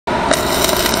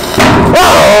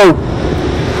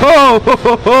Ho, ho,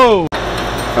 ho, ho.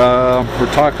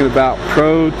 We're talking about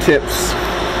pro tips.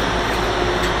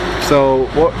 So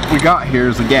what we got here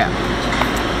is a gap.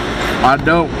 I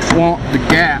don't want the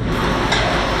gap,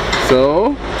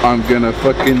 so I'm gonna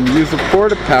fucking use a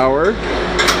porta power,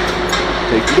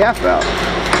 take the gap out.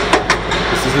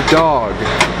 This is a dog.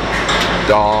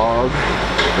 Dog.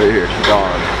 Right here,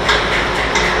 dog.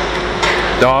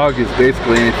 Dog is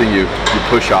basically anything you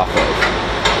push off of.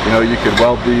 You know, you could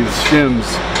weld these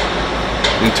shims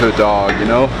into a dog, you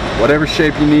know, whatever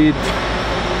shape you need.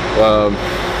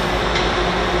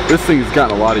 This thing has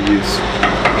gotten a lot of use.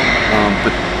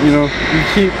 But you know,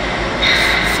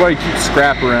 that's why you keep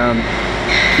scrap around.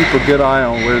 Keep a good eye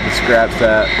on where the scrap's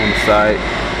at on the site.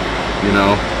 You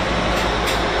know,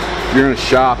 if you're in a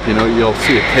shop, you know, you'll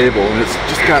see a table and it's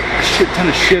just got a shit ton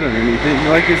of shit underneath it.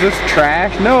 You're like, is this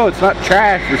trash? No, it's not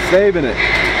trash. We're saving it.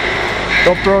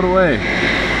 Don't throw it away.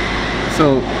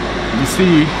 So you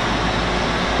see,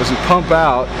 as we pump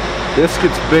out, this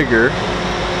gets bigger,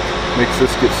 makes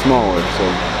this get smaller. So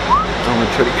I'm gonna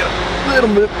try to get a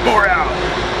little bit more out.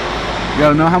 You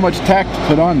gotta know how much tack to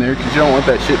put on there because you don't want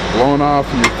that shit blowing off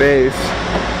in your face.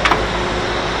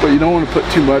 But you don't want to put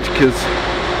too much because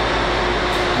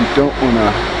you don't want to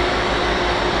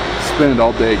spend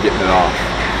all day getting it off.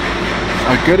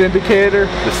 A good indicator,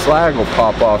 the slag will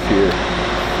pop off here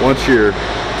once your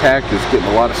tack is getting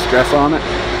a lot of stress on it.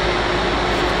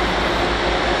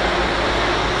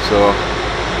 So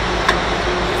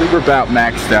I think we're about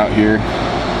maxed out here.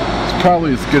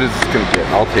 Probably as good as it's gonna get.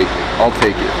 I'll take it. I'll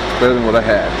take it. It's better than what I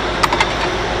had.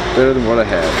 Better than what I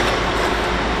had.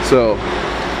 So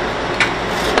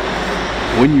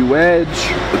when you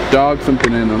wedge, dog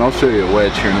something in, and I'll show you a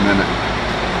wedge here in a minute.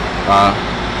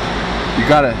 You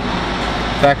gotta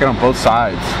tack it on both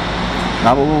sides.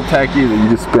 Not a little tack either. You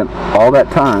just spent all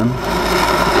that time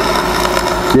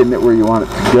getting it where you want it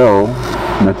to go.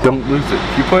 Now don't lose it.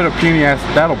 If you put a puny ass,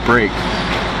 that'll break.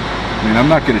 I mean, I'm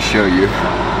not gonna show you.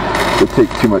 It'll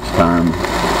take too much time,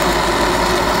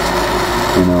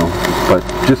 you know, but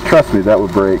just trust me, that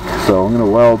would break. So I'm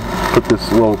going to put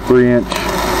this little 3-inch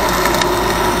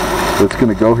that's going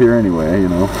to go here anyway, you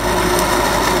know,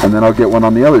 and then I'll get one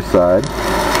on the other side,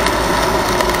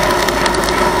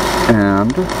 and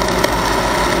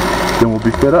then we'll be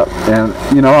fit up. And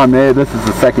you know, this is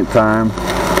the second time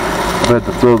I've had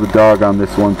to throw the dog on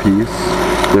this one piece.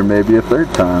 There may be a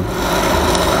third time.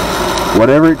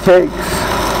 Whatever it takes.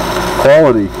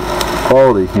 Quality,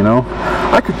 you know.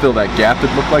 I could fill that gap.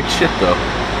 It'd look like shit though.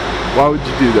 Why would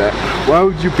you do that? Why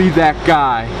would you be that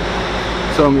guy?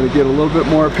 So I'm gonna get a little bit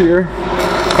more up here.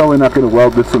 Probably not gonna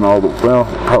weld this one all the, well,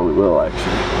 probably will actually.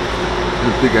 I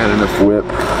don't think I had enough whip.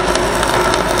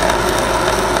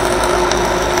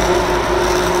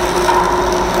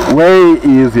 Way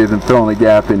easier than filling a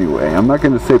gap anyway. I'm not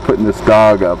gonna say putting this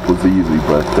dog up was easy,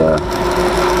 but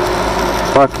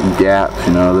fucking gaps,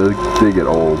 you know, they get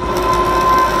old.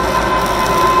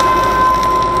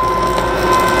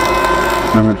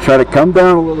 I'm going to try to come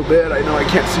down a little bit. I know I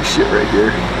can't see shit right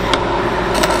here.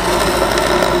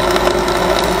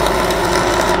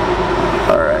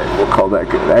 Alright, we'll call that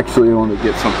good. Actually, I want to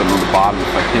get something on the bottom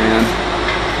if I can.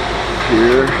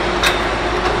 Here.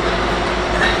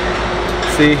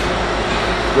 See?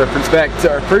 Reference back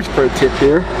to our first pro tip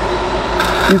here.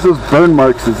 Use those burn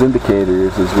marks as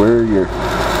indicators as where your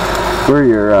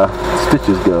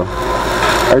stitches go.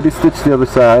 I already stitched the other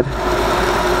side.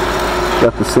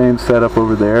 Got the same setup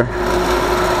over there.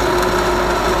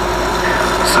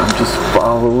 So I'm just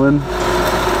following.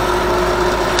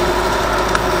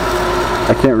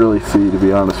 I can't really see, to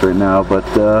be honest, right now, but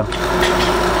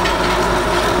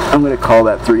I'm going to call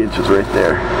that 3 inches right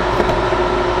there.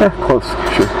 Yeah, close,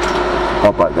 sure.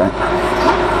 I'll buy that.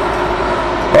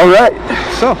 Alright,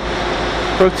 so,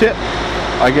 pro tip,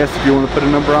 I guess if you want to put a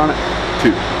number on it,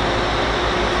 2.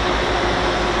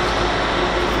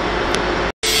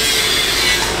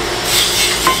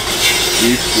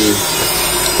 These 2.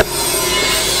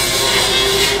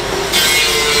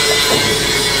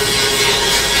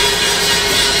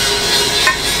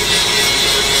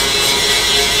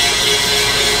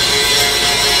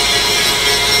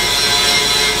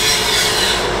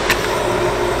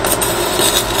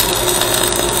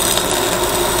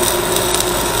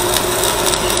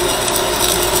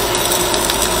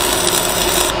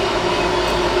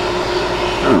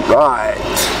 Alright.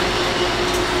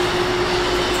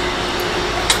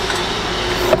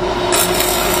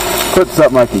 Put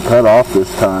something I can cut off this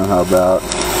time, how about?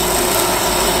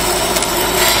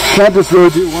 Can't just really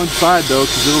do one side though,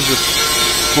 because it'll just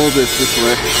hold this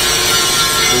way.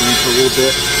 A little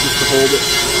bit, just to hold it.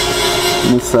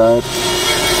 On this side.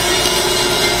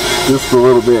 Just a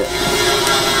little bit.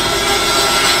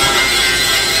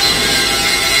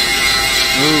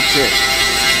 Okay.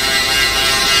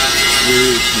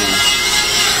 Very small.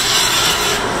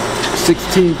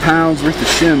 16 pounds worth of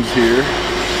shims here.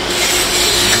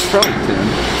 Probably 10.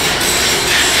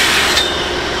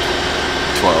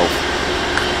 12.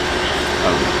 I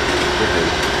don't know. They're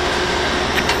heavy.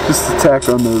 Just to tack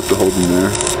on those to hold them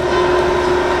there.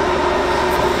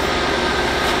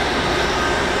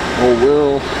 Oh,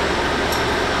 Will.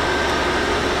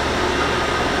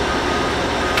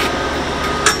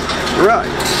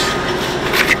 Right.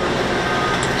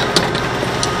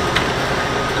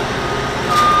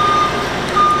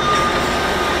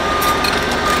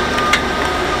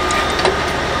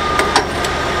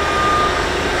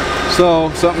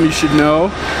 So, something you should know,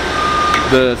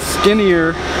 the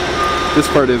skinnier this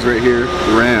part is right here,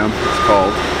 the ram, it's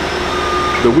called,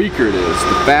 the weaker it is.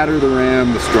 The fatter the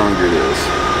ram, the stronger it is.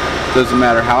 Doesn't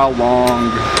matter how long,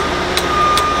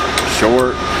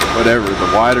 short, whatever,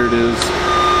 the wider it is,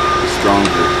 the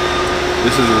stronger.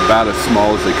 This is about as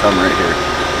small as they come right here.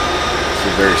 It's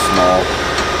a very small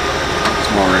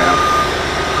ram.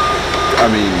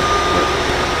 I mean,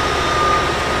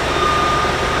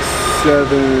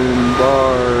 7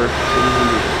 bar,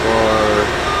 700 bar,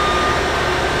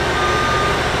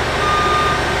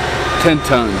 10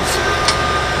 tons.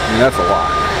 I mean, that's a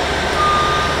lot.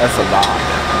 That's a lot.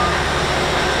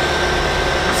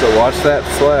 So watch that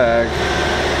flag.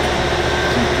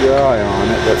 Keep your eye on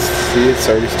it. Let's see, it's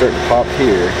already starting to pop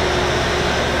here.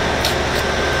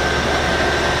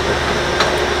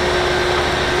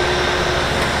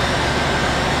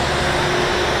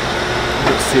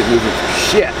 Let's see it moving.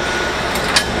 Shit!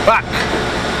 Fuck!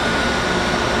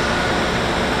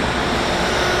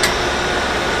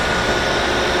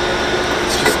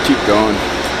 Let's just keep going.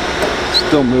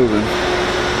 Still moving.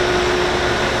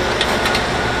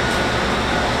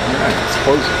 Alright, it's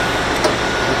closing.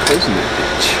 We're closing that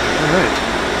bitch. Alright.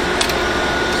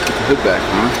 Let's get the hood back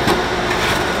on.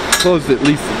 Closed at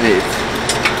least an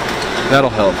 1/8.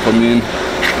 That'll help. I mean,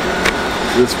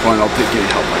 at this point I'll take any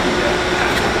help I can get.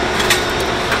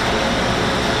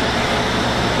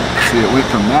 See, it went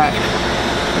from that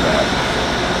to that.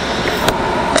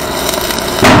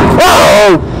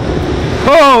 Oh!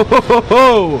 Oh! Ho, ho,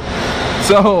 ho.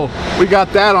 So, we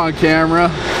got that on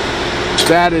camera.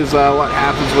 That is what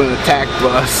happens when an attack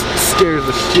bus scares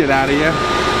the shit out of you.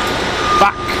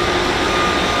 Fuck!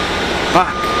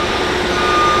 Fuck!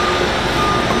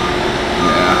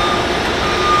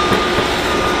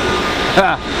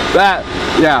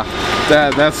 Yeah.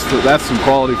 That's some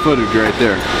quality footage right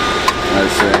there,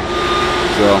 I'd say.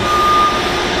 So,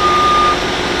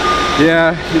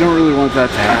 yeah, you don't really want that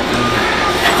to happen.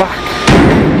 Fuck.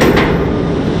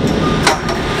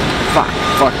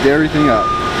 Fucked everything up.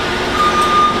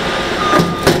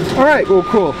 Alright, well,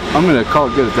 cool. I'm gonna call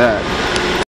it good at that.